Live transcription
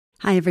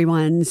Hi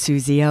everyone,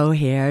 Suze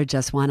here.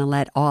 Just want to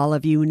let all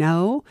of you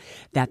know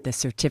that the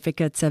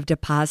certificates of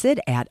deposit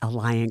at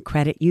Alliant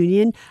Credit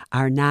Union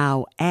are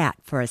now at,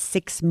 for a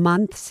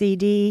 6-month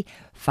CD,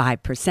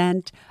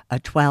 5%, a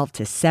 12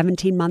 to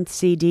 17-month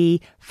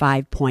CD,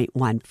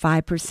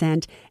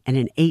 5.15%, and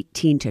an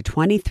 18 to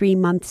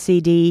 23-month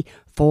CD,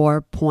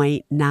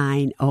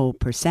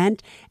 4.90%.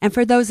 And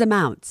for those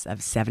amounts of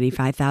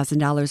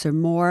 $75,000 or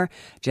more,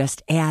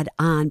 just add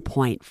on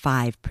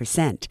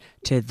 0.5%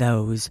 to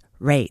those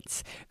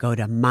rates. Go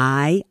to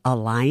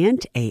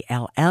myalliant,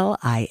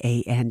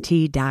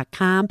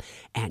 ALLIANT.com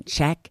and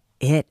check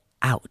it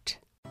out.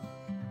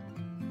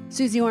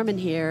 Suze Orman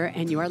here,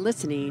 and you are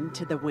listening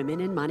to the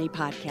Women in Money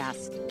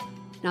podcast.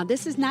 Now,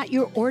 this is not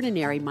your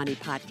ordinary money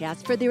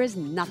podcast, for there is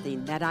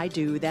nothing that I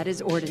do that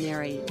is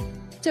ordinary.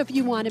 So if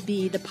you want to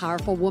be the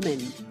powerful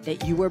woman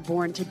that you were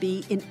born to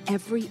be in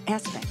every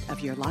aspect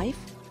of your life,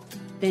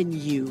 then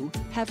you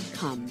have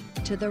come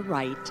to the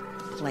right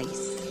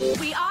place.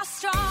 We are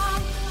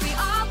strong, we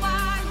are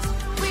wise,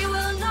 we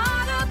will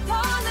not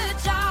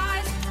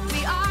apologize.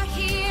 We are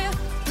here,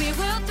 we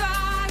will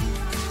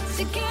thrive,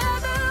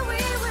 together we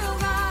will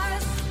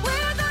rise.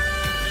 With a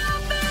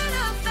little bit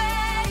of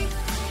faith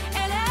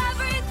and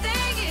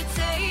everything it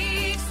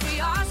takes. We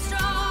are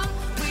strong,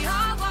 we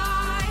are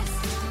wise,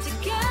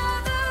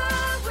 together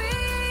we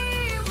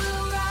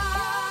will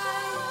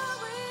rise.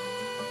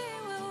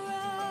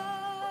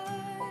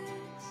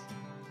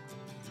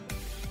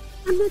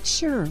 I'm not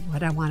sure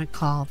what I want to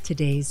call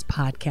today's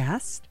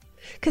podcast,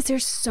 because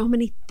there's so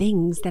many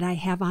things that I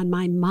have on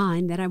my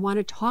mind that I want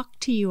to talk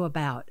to you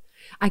about.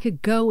 I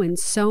could go in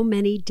so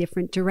many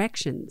different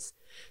directions.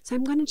 So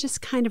I'm going to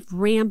just kind of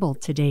ramble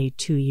today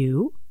to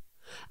you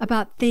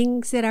about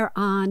things that are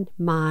on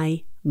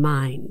my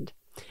mind.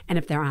 And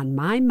if they're on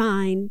my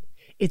mind,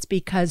 it's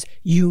because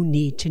you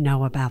need to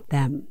know about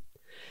them.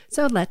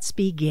 So let's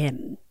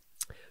begin.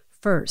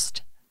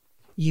 First,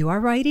 you are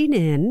writing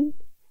in,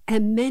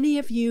 and many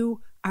of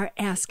you are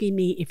asking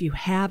me if you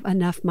have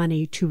enough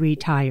money to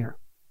retire.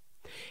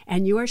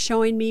 And you are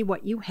showing me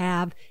what you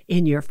have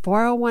in your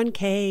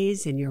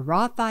 401ks, in your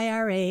Roth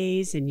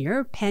IRAs, in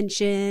your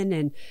pension,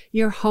 and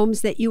your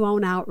homes that you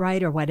own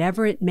outright, or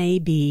whatever it may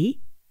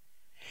be.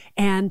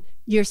 And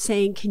you're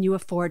saying, can you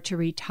afford to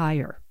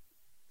retire?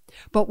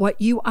 But what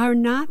you are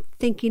not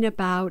thinking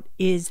about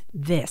is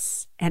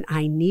this, and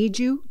I need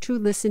you to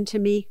listen to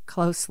me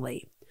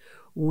closely.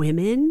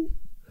 Women,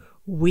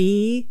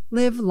 we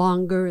live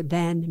longer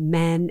than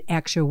men,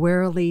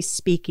 actuarially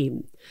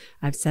speaking.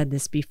 I've said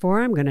this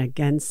before. I'm going to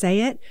again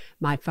say it.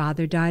 My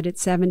father died at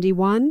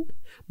 71.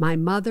 My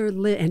mother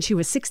and she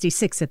was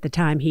 66 at the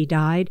time he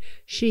died.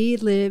 She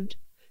lived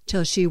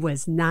till she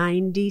was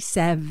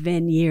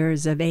 97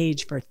 years of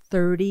age, for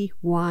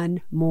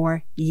 31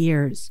 more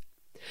years.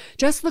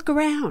 Just look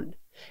around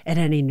at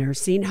any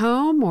nursing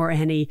home or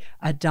any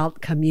adult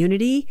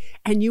community,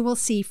 and you will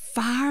see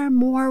far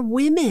more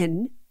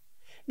women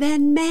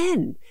than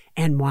men.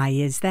 And why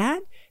is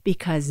that?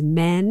 Because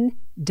men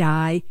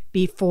die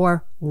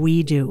before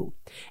we do.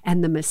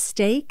 And the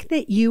mistake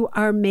that you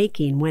are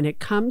making when it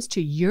comes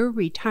to your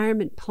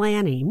retirement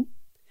planning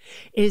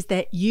is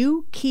that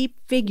you keep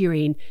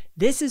figuring,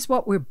 this is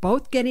what we're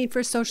both getting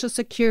for Social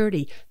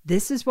Security.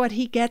 This is what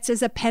he gets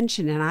as a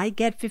pension, and I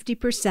get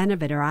 50%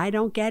 of it, or I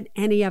don't get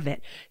any of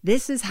it.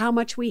 This is how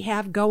much we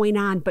have going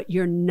on. But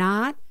you're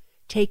not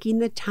taking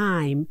the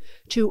time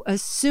to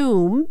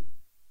assume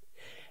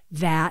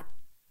that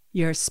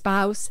your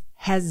spouse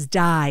has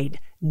died.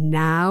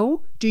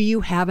 Now, do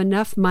you have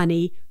enough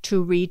money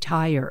to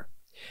retire?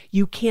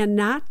 You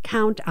cannot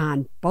count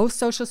on both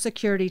Social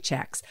Security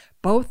checks,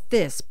 both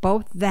this,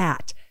 both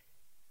that,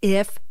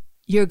 if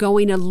you're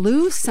going to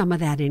lose some of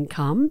that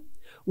income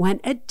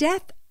when a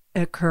death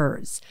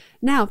occurs.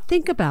 Now,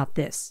 think about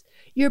this.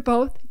 You're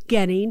both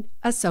getting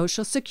a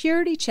Social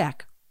Security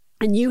check,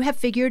 and you have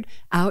figured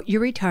out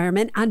your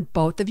retirement on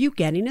both of you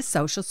getting a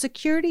Social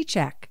Security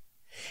check.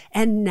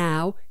 And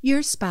now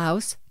your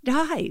spouse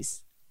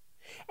dies.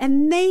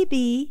 And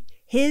maybe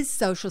his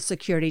Social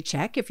Security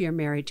check, if you're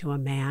married to a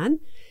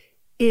man,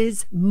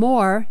 is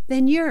more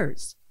than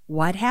yours.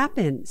 What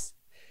happens?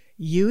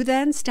 You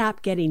then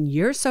stop getting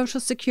your Social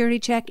Security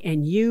check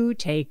and you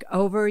take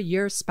over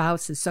your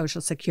spouse's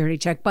Social Security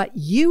check. But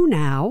you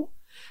now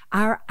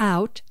are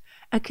out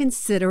a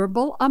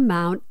considerable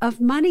amount of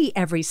money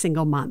every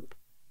single month.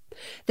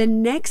 The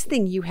next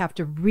thing you have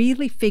to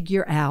really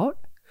figure out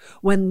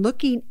when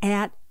looking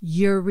at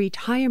your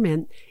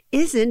retirement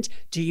isn't,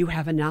 do you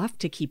have enough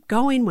to keep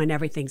going when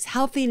everything's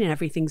healthy and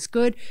everything's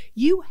good?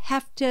 You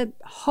have to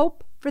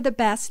hope for the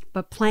best,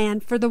 but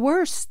plan for the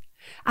worst.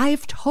 I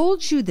have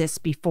told you this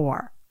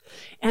before.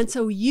 And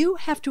so you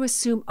have to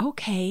assume,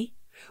 okay,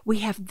 we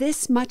have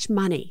this much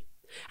money.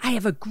 I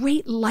have a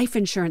great life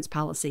insurance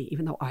policy,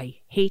 even though I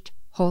hate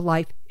whole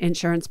life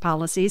insurance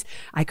policies.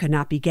 I could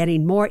not be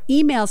getting more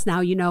emails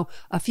now. You know,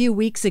 a few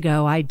weeks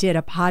ago, I did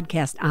a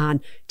podcast on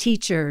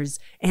teachers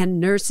and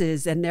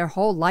nurses and their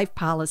whole life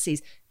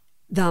policies.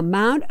 The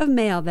amount of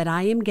mail that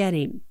I am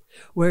getting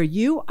where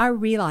you are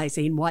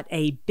realizing what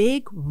a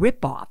big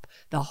ripoff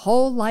the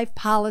whole life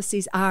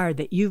policies are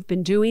that you've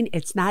been doing.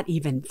 It's not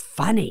even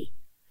funny.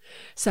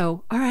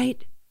 So, all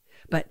right,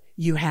 but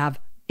you have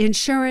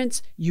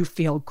insurance, you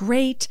feel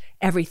great,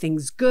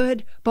 everything's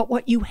good, but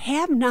what you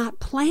have not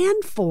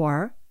planned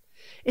for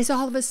is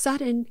all of a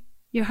sudden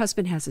your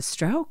husband has a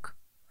stroke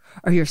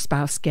or your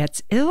spouse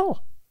gets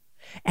ill.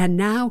 And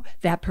now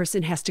that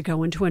person has to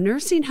go into a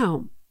nursing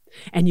home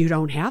and you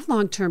don't have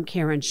long-term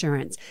care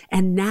insurance.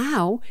 And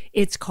now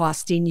it's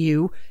costing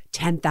you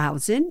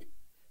 $10,000,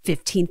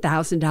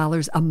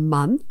 $15,000 a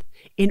month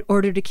in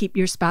order to keep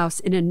your spouse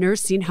in a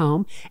nursing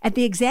home. At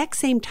the exact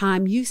same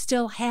time, you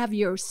still have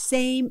your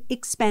same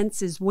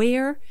expenses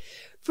where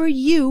for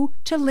you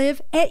to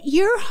live at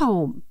your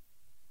home.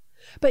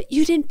 But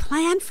you didn't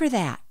plan for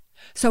that.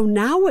 So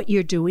now what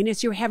you're doing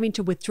is you're having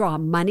to withdraw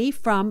money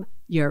from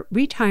your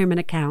retirement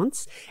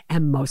accounts,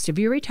 and most of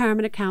your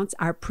retirement accounts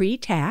are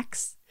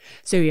pre-tax.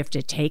 So you have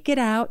to take it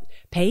out,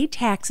 pay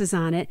taxes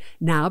on it.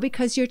 Now,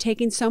 because you're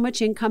taking so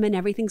much income and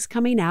everything's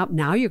coming out,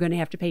 now you're going to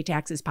have to pay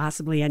taxes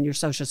possibly on your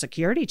Social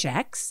Security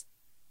checks.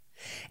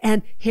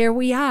 And here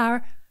we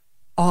are.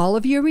 All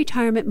of your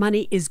retirement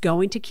money is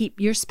going to keep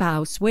your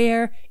spouse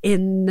where?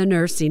 In the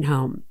nursing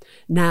home.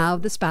 Now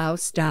the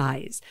spouse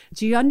dies.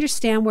 Do you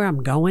understand where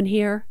I'm going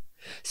here?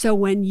 So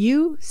when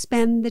you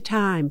spend the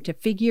time to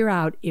figure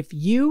out if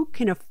you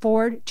can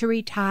afford to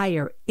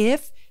retire,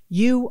 if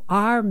you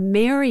are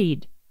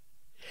married,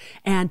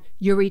 and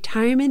your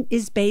retirement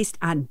is based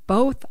on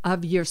both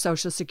of your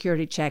Social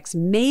Security checks,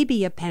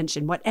 maybe a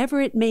pension,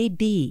 whatever it may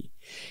be,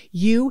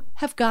 you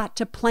have got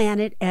to plan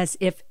it as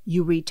if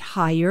you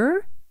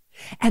retire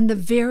and the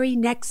very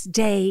next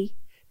day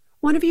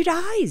one of you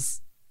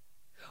dies.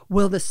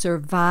 Will the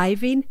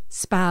surviving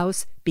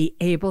spouse be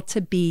able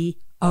to be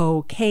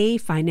okay,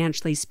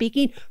 financially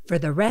speaking, for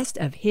the rest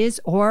of his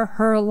or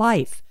her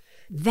life?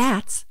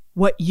 That's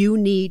what you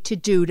need to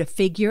do to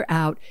figure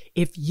out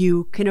if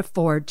you can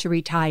afford to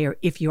retire.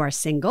 If you are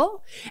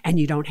single and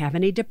you don't have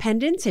any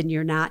dependents and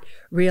you're not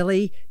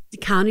really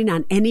counting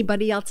on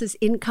anybody else's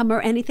income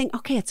or anything,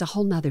 okay, it's a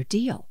whole nother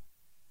deal.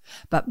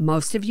 But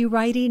most of you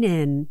writing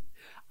in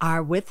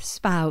are with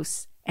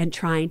spouse and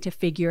trying to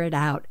figure it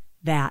out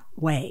that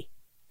way.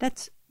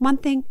 That's one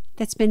thing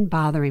that's been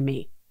bothering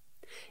me.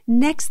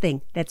 Next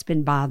thing that's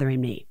been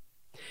bothering me.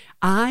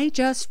 I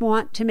just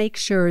want to make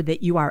sure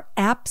that you are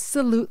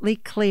absolutely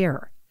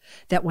clear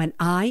that when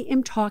I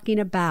am talking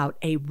about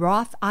a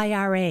Roth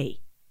IRA,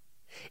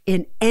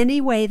 in any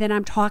way that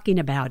I'm talking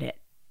about it,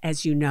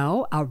 as you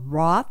know, a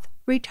Roth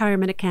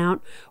retirement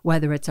account,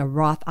 whether it's a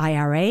Roth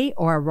IRA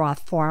or a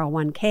Roth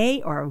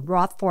 401k or a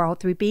Roth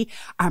 403b,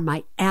 are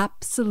my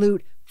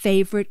absolute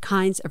favorite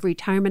kinds of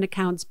retirement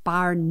accounts,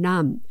 bar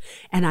none.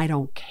 And I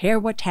don't care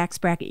what tax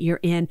bracket you're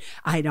in.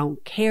 I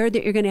don't care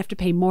that you're going to have to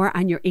pay more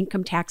on your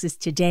income taxes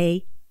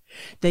today.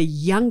 The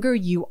younger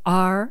you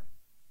are,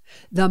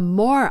 the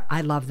more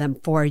I love them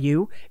for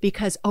you,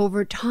 because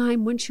over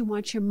time, wouldn't you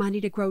want your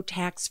money to grow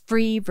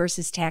tax-free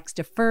versus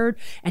tax-deferred,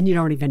 and you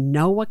don't even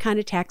know what kind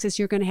of taxes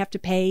you're going to have to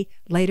pay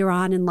later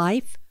on in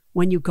life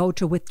when you go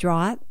to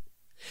withdraw it?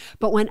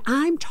 But when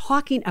I'm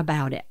talking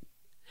about it,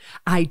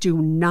 I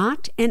do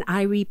not, and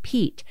I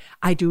repeat,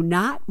 I do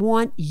not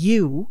want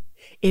you,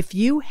 if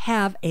you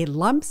have a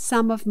lump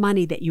sum of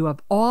money that you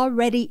have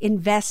already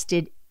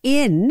invested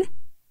in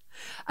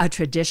a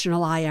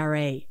traditional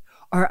IRA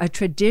or a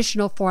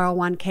traditional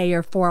 401k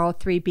or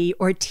 403b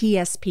or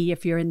TSP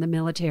if you're in the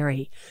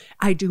military,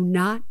 I do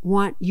not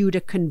want you to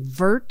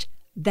convert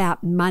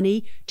that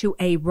money to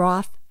a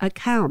Roth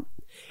account.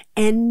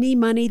 Any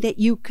money that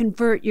you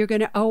convert, you're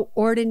going to owe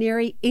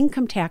ordinary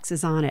income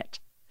taxes on it.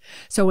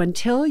 So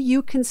until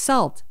you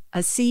consult a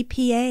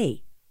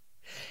CPA,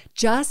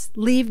 just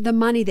leave the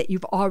money that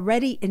you've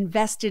already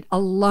invested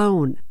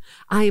alone.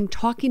 I am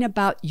talking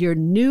about your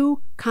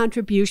new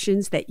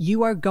contributions that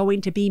you are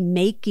going to be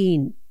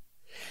making.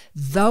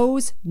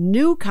 Those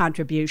new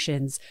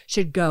contributions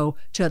should go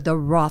to the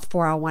Roth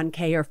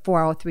 401k or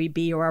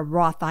 403b or a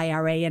Roth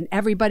IRA. And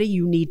everybody,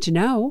 you need to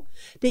know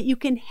that you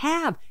can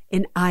have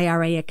an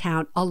IRA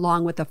account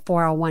along with a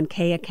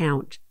 401k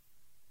account.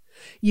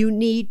 You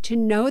need to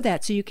know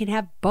that so you can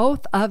have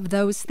both of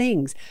those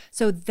things.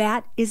 So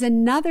that is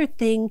another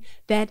thing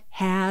that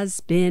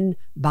has been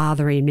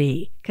bothering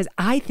me, because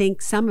I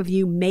think some of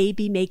you may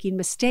be making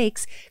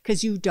mistakes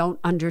because you don't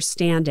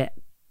understand it.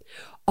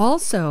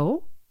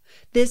 Also,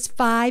 this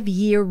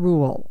 5-year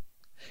rule.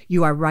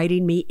 You are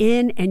writing me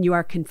in and you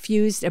are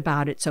confused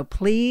about it. So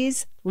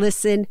please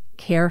listen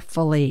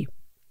carefully.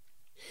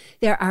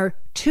 There are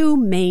two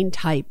main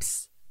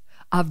types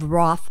of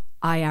Roth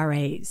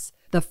IRAs.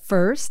 The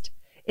first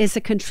is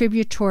a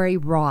contributory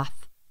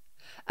Roth.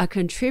 A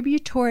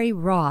contributory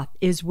Roth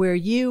is where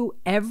you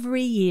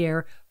every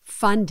year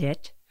fund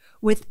it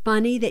with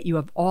money that you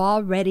have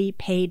already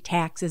paid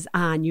taxes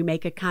on. You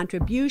make a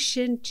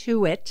contribution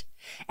to it,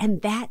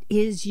 and that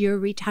is your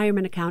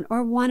retirement account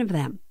or one of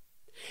them.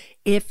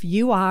 If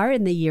you are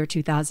in the year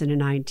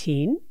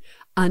 2019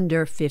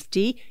 Under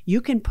 50,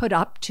 you can put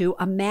up to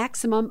a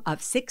maximum of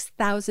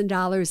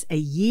 $6,000 a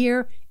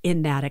year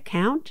in that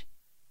account.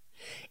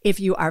 If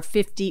you are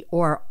 50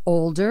 or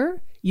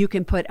older, you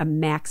can put a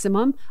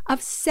maximum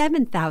of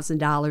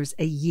 $7,000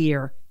 a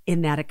year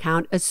in that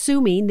account,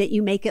 assuming that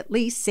you make at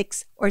least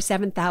 $6,000 or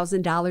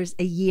 $7,000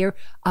 a year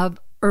of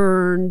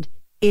earned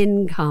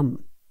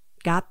income.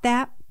 Got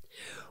that?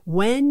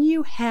 When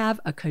you have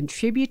a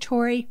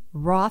contributory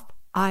Roth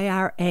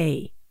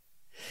IRA,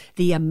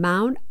 the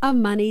amount of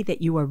money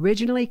that you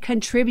originally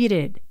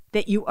contributed,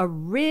 that you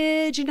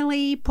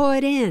originally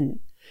put in,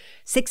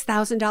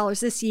 $6,000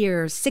 this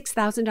year,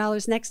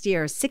 $6,000 next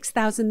year,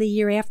 $6,000 the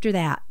year after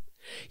that,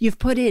 you've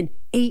put in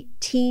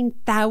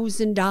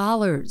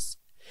 $18,000.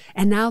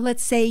 And now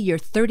let's say you're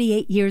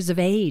 38 years of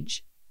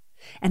age,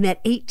 and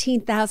that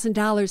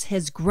 $18,000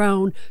 has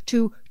grown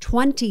to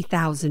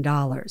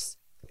 $20,000.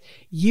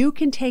 You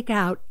can take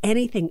out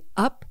anything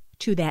up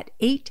to that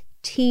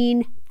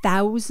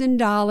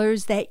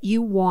 $18,000 that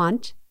you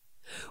want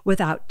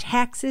without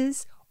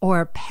taxes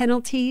or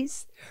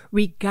penalties,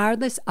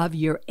 regardless of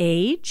your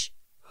age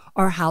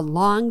or how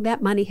long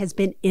that money has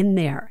been in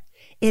there.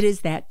 It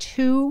is that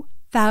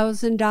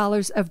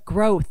 $2,000 of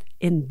growth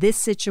in this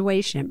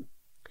situation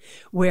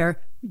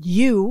where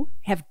you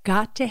have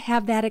got to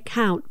have that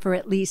account for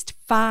at least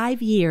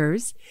 5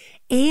 years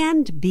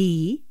and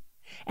be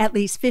at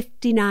least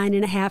 59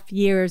 and a half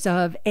years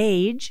of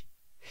age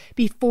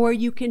before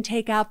you can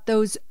take out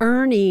those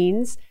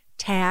earnings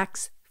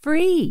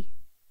tax-free.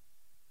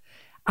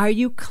 Are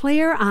you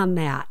clear on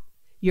that?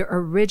 Your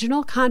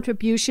original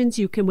contributions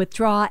you can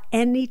withdraw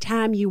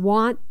anytime you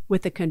want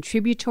with a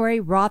contributory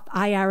Roth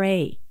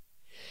IRA.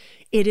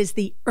 It is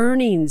the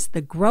earnings,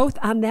 the growth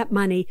on that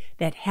money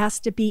that has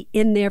to be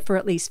in there for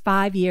at least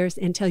 5 years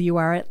until you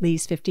are at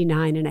least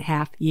 59 and a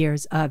half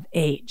years of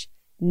age.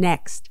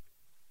 Next,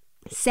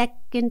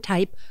 second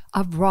type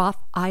of Roth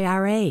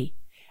IRA.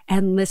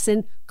 And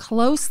listen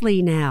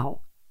closely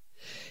now.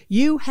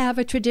 You have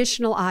a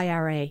traditional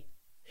IRA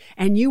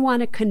and you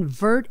want to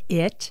convert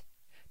it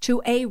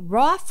to a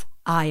Roth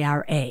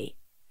IRA.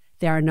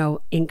 There are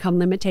no income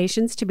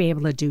limitations to be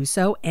able to do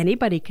so.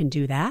 Anybody can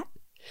do that.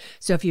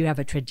 So if you have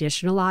a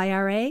traditional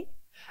IRA,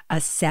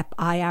 a SEP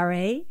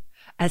IRA,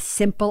 a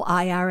simple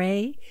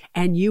IRA,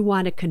 and you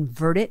want to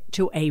convert it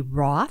to a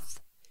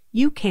Roth,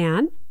 you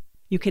can.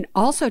 You can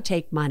also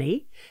take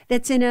money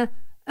that's in an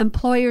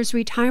employer's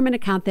retirement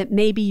account that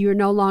maybe you're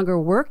no longer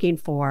working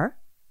for,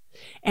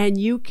 and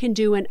you can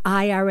do an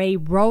IRA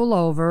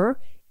rollover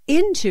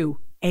into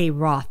a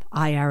Roth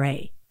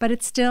IRA, but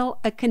it's still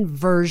a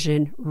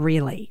conversion,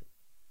 really.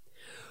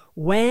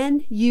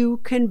 When you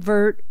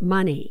convert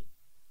money,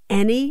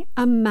 any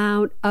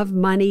amount of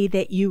money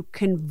that you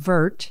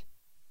convert,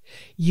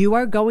 you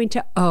are going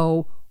to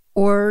owe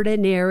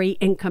ordinary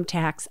income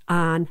tax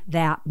on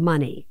that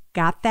money.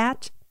 Got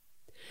that?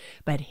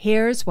 But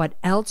here's what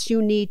else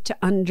you need to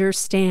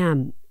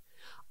understand.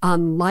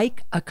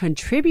 Unlike a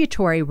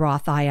contributory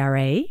Roth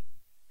IRA,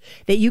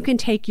 that you can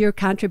take your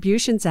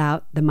contributions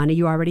out, the money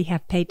you already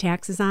have paid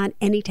taxes on,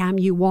 anytime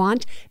you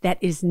want, that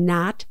is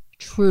not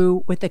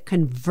true with a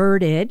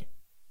converted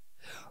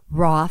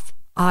Roth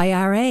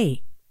IRA.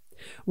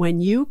 When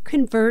you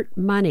convert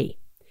money,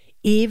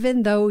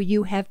 even though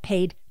you have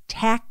paid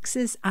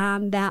taxes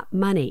on that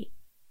money,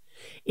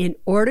 in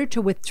order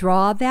to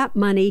withdraw that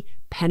money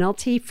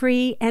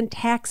penalty-free and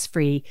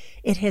tax-free,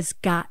 it has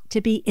got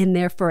to be in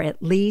there for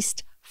at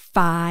least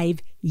 5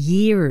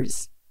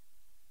 years.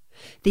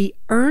 The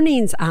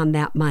earnings on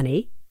that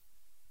money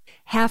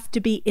have to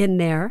be in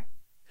there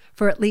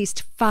for at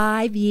least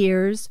 5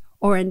 years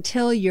or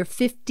until you're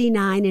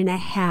 59 and a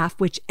half,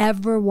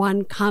 whichever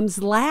one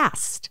comes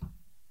last.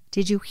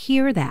 Did you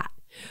hear that?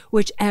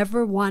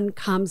 Whichever one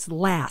comes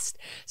last.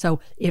 So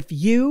if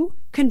you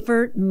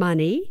convert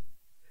money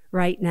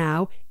right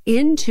now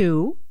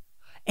into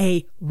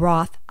a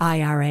Roth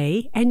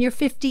IRA and you're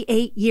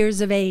 58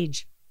 years of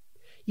age,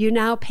 you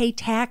now pay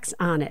tax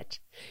on it.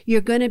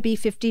 You're going to be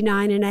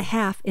 59 and a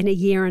half in a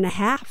year and a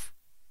half.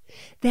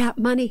 That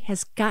money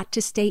has got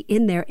to stay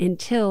in there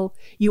until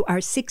you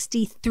are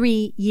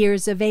 63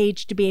 years of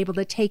age to be able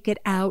to take it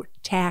out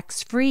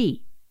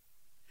tax-free.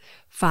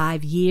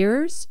 5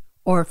 years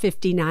or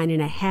 59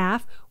 and a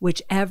half,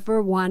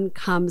 whichever one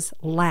comes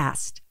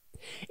last.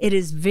 It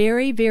is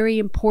very, very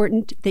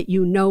important that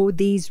you know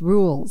these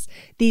rules.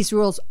 These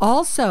rules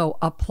also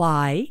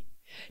apply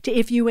to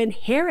if you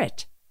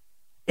inherit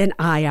an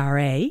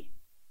IRA,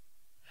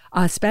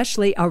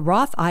 especially a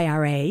Roth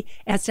IRA,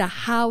 as to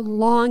how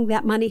long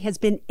that money has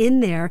been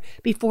in there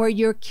before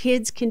your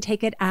kids can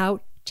take it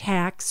out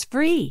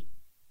tax-free.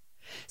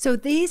 So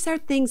these are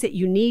things that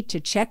you need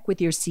to check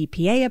with your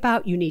CPA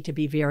about. You need to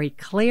be very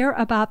clear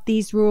about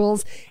these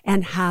rules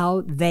and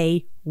how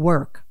they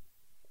work.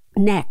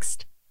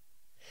 Next,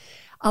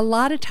 a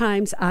lot of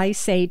times I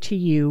say to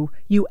you,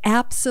 you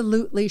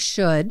absolutely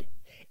should,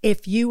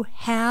 if you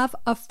have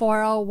a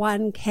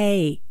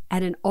 401k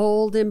at an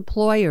old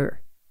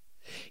employer,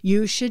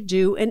 you should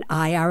do an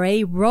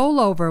IRA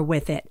rollover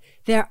with it.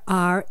 There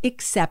are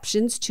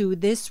exceptions to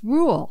this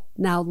rule.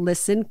 Now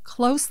listen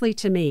closely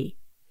to me.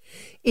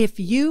 If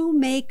you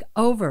make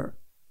over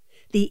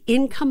the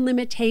income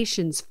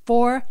limitations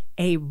for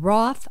a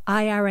Roth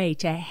IRA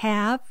to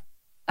have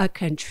a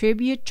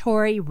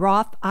contributory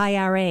Roth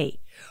IRA,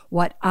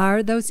 what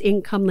are those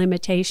income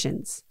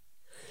limitations?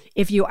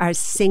 If you are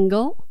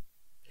single,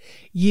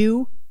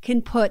 you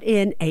can put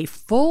in a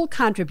full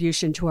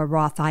contribution to a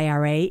Roth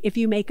IRA if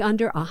you make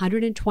under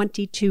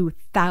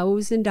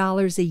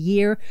 $122,000 a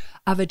year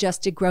of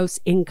adjusted gross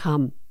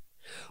income.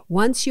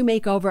 Once you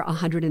make over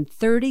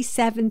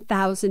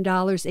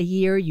 $137,000 a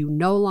year, you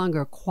no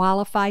longer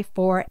qualify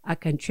for a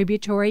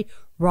contributory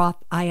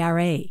Roth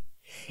IRA.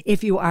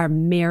 If you are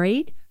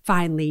married,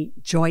 finally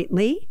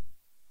jointly,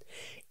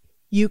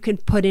 you can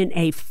put in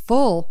a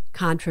full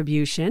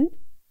contribution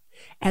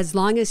as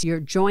long as your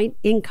joint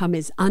income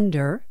is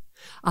under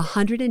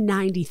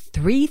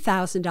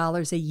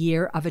 $193,000 a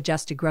year of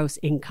adjusted gross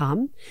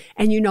income,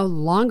 and you no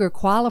longer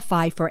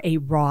qualify for a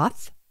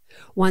Roth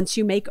once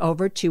you make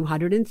over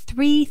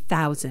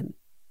 $203,000.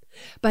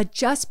 But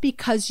just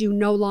because you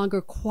no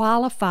longer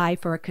qualify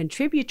for a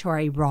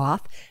contributory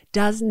Roth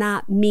does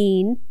not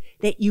mean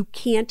that you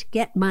can't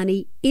get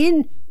money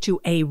into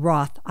a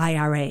Roth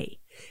IRA.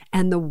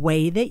 And the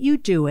way that you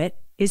do it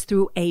is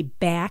through a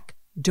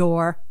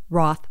backdoor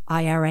Roth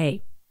IRA.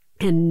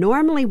 And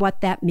normally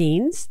what that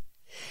means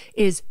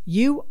is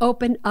you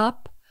open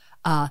up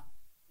a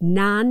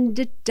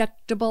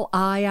non-deductible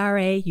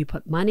IRA, you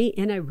put money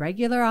in a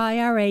regular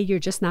IRA, you're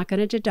just not going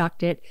to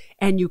deduct it,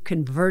 and you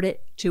convert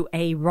it to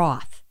a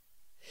Roth.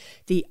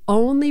 The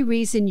only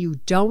reason you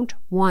don't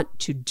want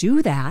to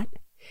do that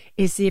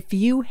is if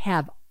you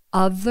have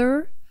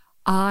other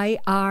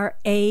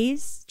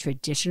IRAs,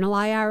 traditional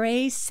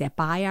IRAs, SIP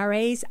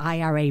IRAs,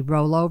 IRA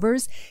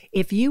rollovers.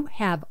 If you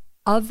have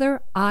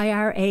other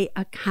IRA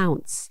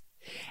accounts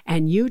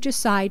and you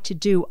decide to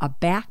do a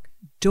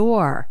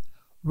backdoor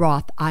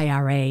Roth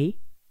IRA,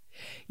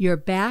 your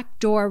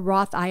backdoor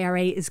Roth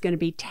IRA is going to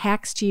be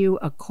taxed to you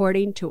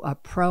according to a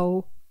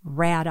pro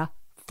rata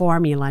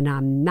formula. Now,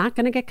 I'm not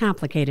going to get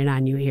complicated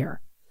on you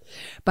here,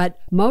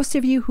 but most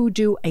of you who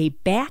do a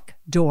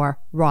backdoor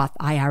Roth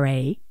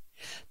IRA,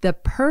 the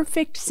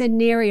perfect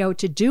scenario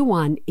to do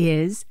one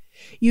is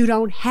you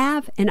don't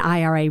have an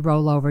IRA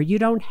rollover. You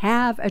don't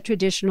have a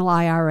traditional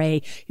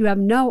IRA. You have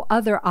no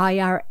other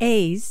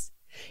IRAs.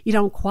 You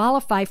don't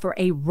qualify for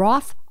a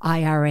Roth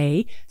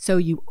IRA. So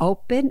you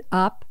open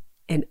up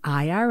an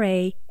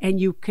IRA and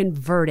you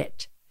convert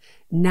it.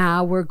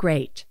 Now we're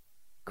great.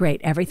 Great.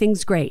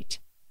 Everything's great.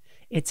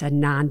 It's a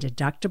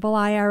non-deductible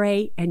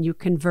IRA and you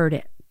convert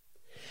it.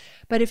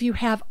 But if you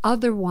have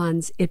other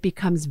ones, it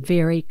becomes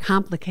very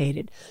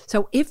complicated.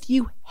 So if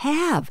you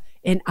have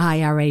an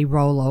IRA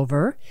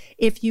rollover,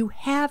 if you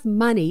have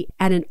money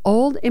at an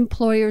old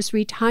employer's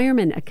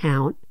retirement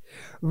account,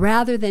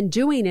 rather than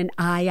doing an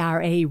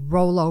IRA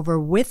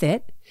rollover with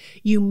it,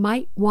 you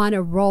might want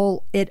to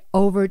roll it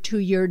over to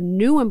your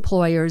new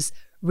employer's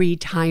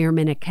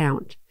retirement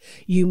account.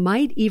 You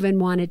might even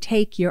want to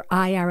take your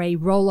IRA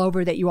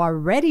rollover that you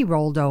already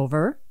rolled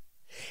over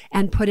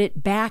and put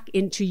it back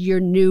into your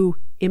new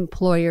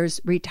employer's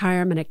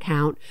retirement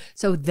account.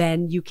 So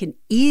then you can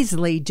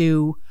easily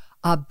do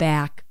a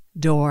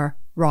backdoor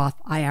Roth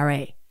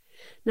IRA.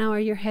 Now, are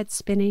your heads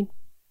spinning?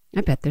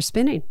 I bet they're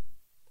spinning.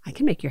 I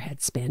can make your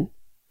head spin.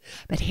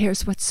 But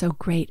here's what's so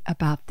great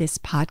about this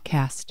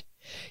podcast.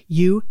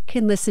 You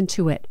can listen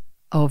to it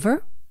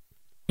over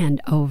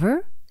and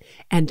over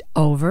and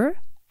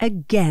over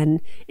again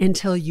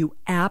until you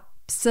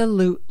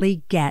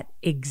absolutely get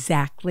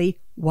exactly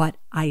what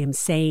I am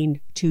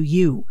saying to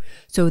you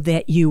so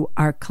that you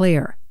are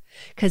clear.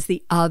 Because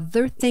the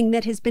other thing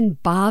that has been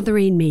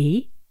bothering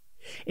me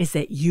is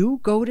that you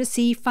go to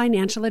see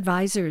financial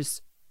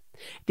advisors.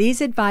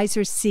 These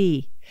advisors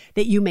see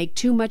that you make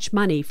too much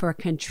money for a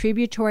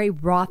contributory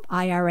Roth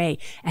IRA,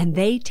 and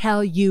they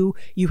tell you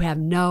you have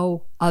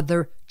no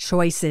other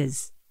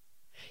choices.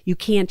 You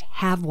can't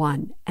have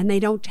one, and they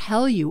don't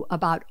tell you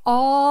about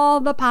all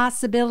the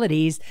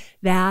possibilities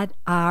that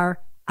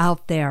are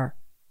out there.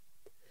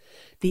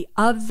 The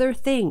other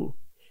thing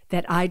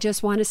that I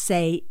just want to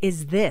say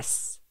is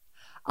this.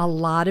 A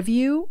lot of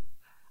you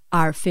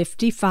are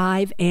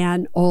 55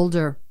 and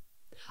older.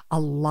 A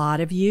lot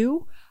of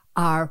you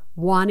are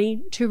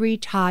wanting to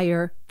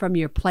retire from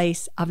your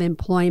place of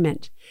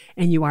employment,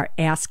 and you are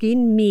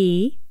asking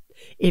me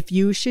if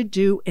you should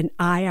do an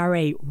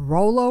IRA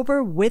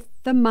rollover with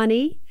the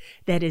money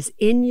that is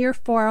in your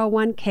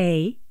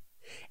 401k,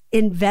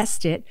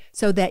 invest it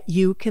so that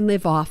you can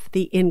live off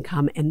the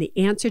income. And the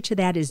answer to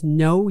that is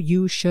no,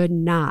 you should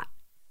not.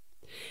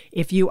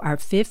 If you are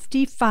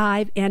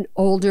 55 and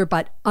older,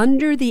 but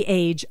under the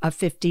age of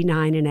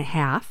 59 and a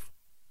half,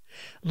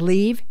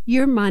 leave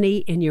your money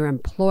in your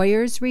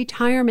employer's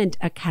retirement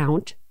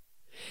account,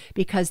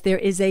 because there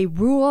is a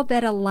rule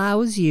that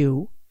allows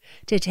you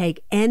to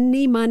take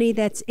any money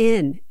that's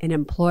in an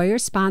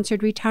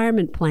employer-sponsored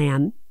retirement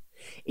plan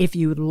if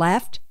you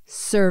left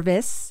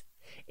service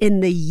in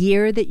the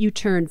year that you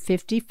turned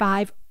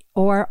 55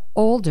 or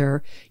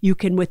older, you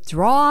can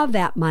withdraw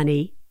that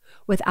money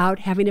without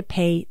having to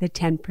pay the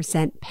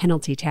 10%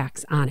 penalty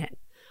tax on it.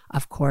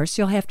 Of course,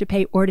 you'll have to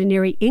pay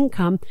ordinary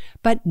income,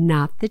 but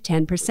not the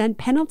 10%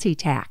 penalty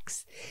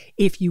tax.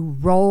 If you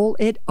roll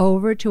it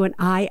over to an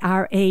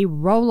IRA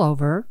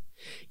rollover,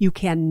 you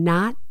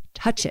cannot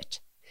touch it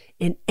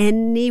in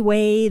any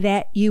way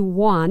that you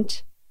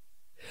want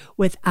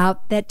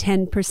without that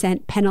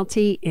 10%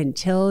 penalty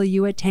until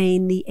you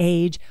attain the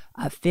age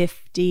of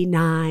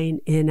 59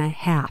 and a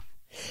half.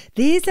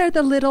 These are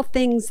the little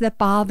things that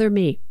bother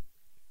me.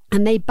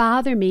 And they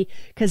bother me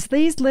because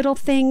these little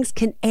things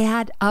can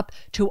add up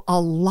to a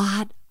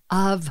lot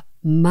of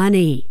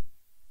money.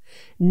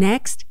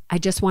 Next, I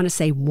just want to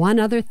say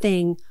one other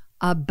thing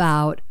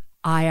about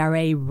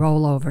IRA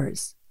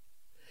rollovers.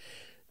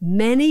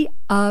 Many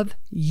of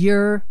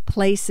your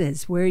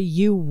places where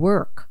you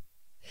work,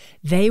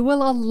 they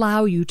will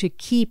allow you to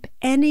keep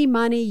any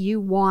money you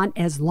want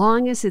as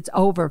long as it's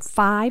over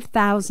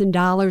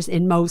 $5,000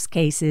 in most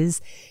cases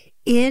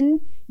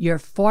in your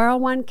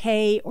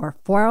 401k or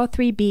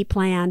 403b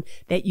plan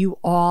that you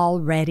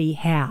already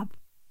have.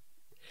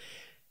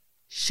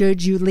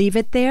 Should you leave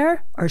it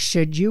there or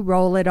should you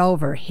roll it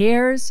over?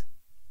 Here's,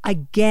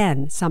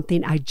 again,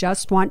 something I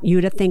just want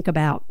you to think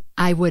about.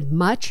 I would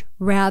much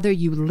rather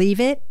you leave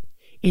it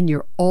in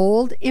your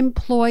old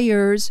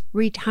employer's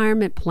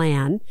retirement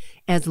plan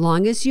as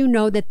long as you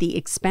know that the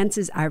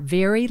expenses are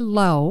very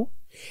low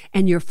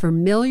and you're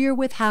familiar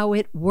with how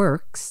it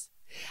works.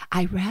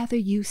 I'd rather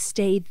you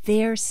stay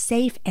there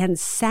safe and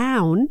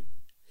sound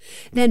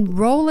than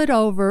roll it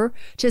over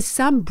to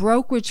some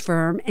brokerage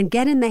firm and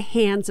get in the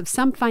hands of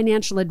some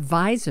financial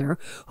advisor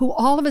who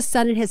all of a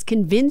sudden has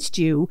convinced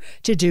you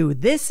to do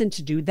this and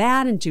to do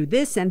that and do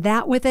this and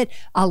that with it,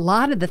 a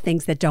lot of the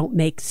things that don't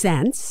make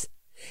sense.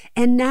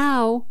 And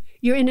now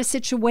you're in a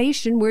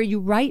situation where you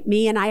write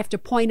me and I have to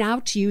point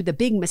out to you the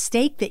big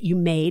mistake that you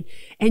made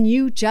and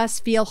you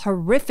just feel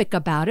horrific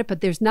about it,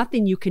 but there's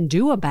nothing you can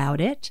do about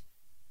it.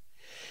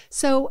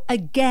 So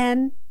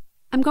again,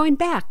 I'm going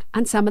back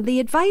on some of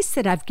the advice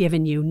that I've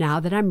given you now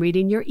that I'm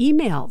reading your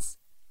emails.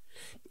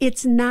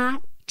 It's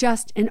not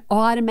just an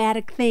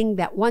automatic thing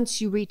that once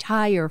you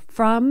retire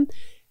from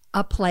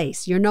a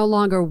place, you're no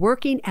longer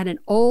working at an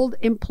old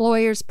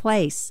employer's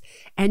place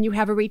and you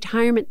have a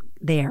retirement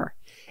there.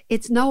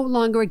 It's no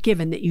longer a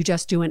given that you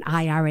just do an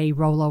IRA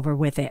rollover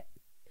with it.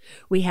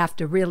 We have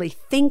to really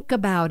think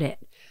about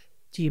it.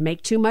 Do you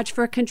make too much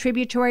for a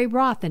contributory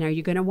Roth? And are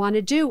you going to want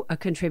to do a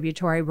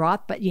contributory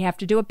Roth, but you have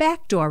to do a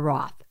backdoor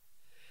Roth?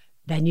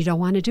 Then you don't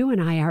want to do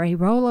an IRA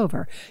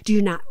rollover. Do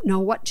you not know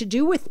what to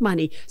do with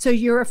money? So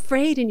you're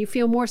afraid and you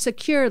feel more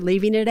secure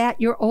leaving it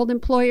at your old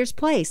employer's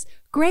place.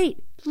 Great.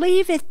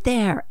 Leave it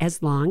there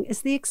as long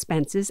as the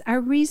expenses are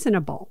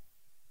reasonable.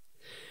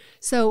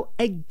 So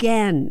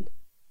again,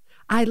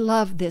 I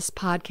love this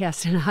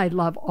podcast and I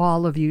love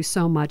all of you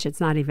so much. It's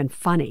not even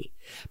funny.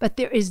 But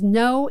there is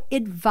no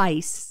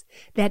advice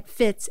that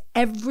fits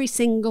every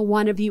single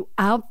one of you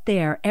out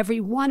there. Every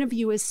one of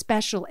you is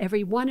special.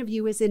 Every one of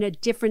you is in a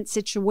different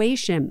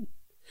situation.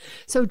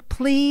 So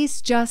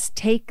please just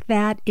take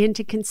that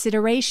into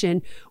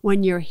consideration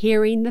when you're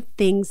hearing the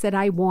things that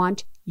I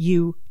want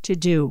you to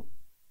do.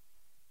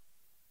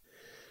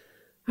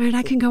 All right,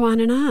 I can go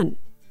on,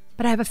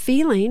 but I have a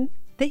feeling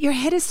that your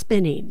head is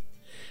spinning.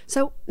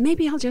 So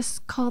maybe I'll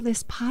just call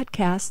this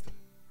podcast,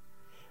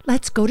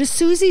 Let's Go to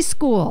Suze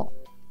School.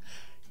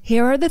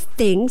 Here are the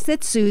things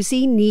that Suze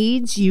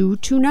needs you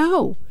to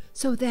know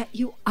so that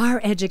you are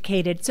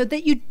educated, so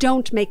that you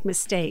don't make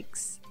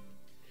mistakes,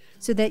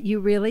 so that you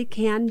really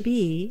can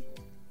be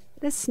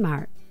the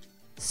smart,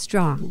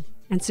 strong,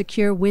 and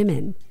secure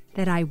women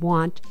that I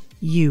want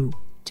you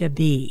to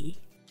be.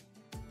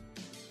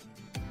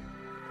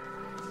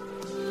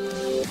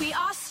 We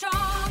are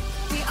strong,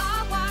 we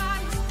are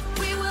wise,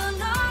 we will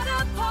not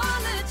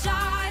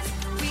apologize.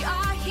 We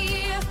are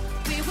here,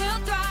 we will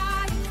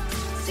thrive.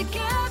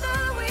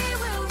 Together we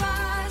will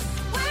rise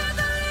with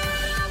a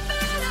little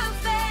bit of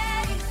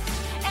faith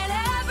and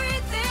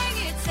everything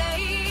it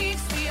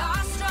takes. We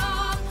are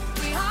strong,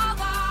 we are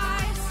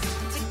wise.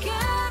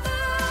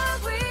 Together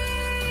we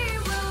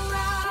will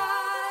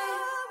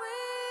rise. We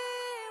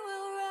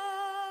will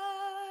rise.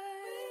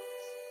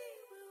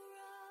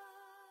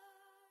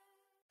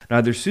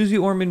 Neither Suze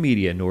Orman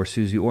Media nor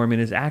Suze Orman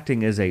is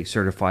acting as a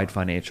certified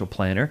financial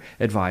planner,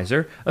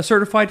 advisor, a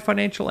certified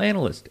financial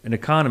analyst, an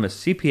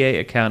economist, CPA,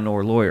 accountant,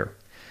 or lawyer.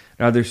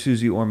 Neither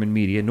Suze Orman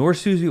Media nor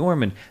Suze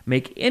Orman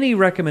make any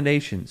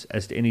recommendations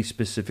as to any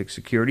specific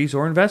securities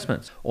or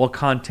investments. All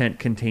content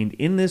contained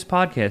in this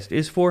podcast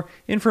is for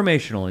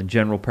informational and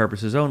general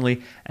purposes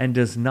only and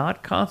does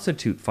not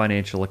constitute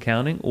financial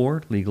accounting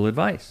or legal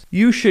advice.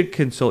 You should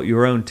consult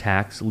your own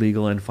tax,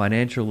 legal, and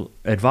financial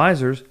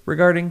advisors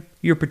regarding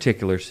your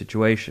particular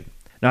situation.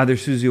 Neither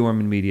Suze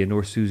Orman Media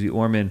nor Suze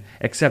Orman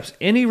accepts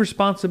any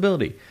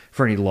responsibility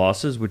for any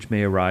losses which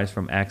may arise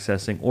from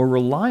accessing or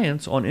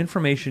reliance on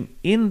information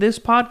in this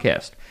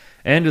podcast.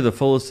 And to the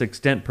fullest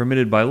extent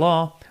permitted by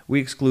law,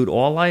 we exclude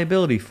all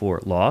liability for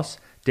loss,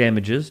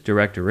 damages,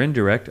 direct or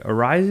indirect,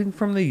 arising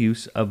from the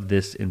use of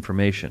this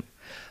information.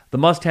 The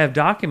must-have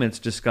documents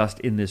discussed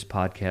in this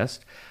podcast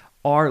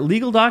are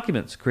legal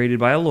documents created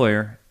by a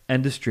lawyer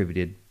and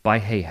distributed by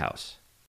Hay House.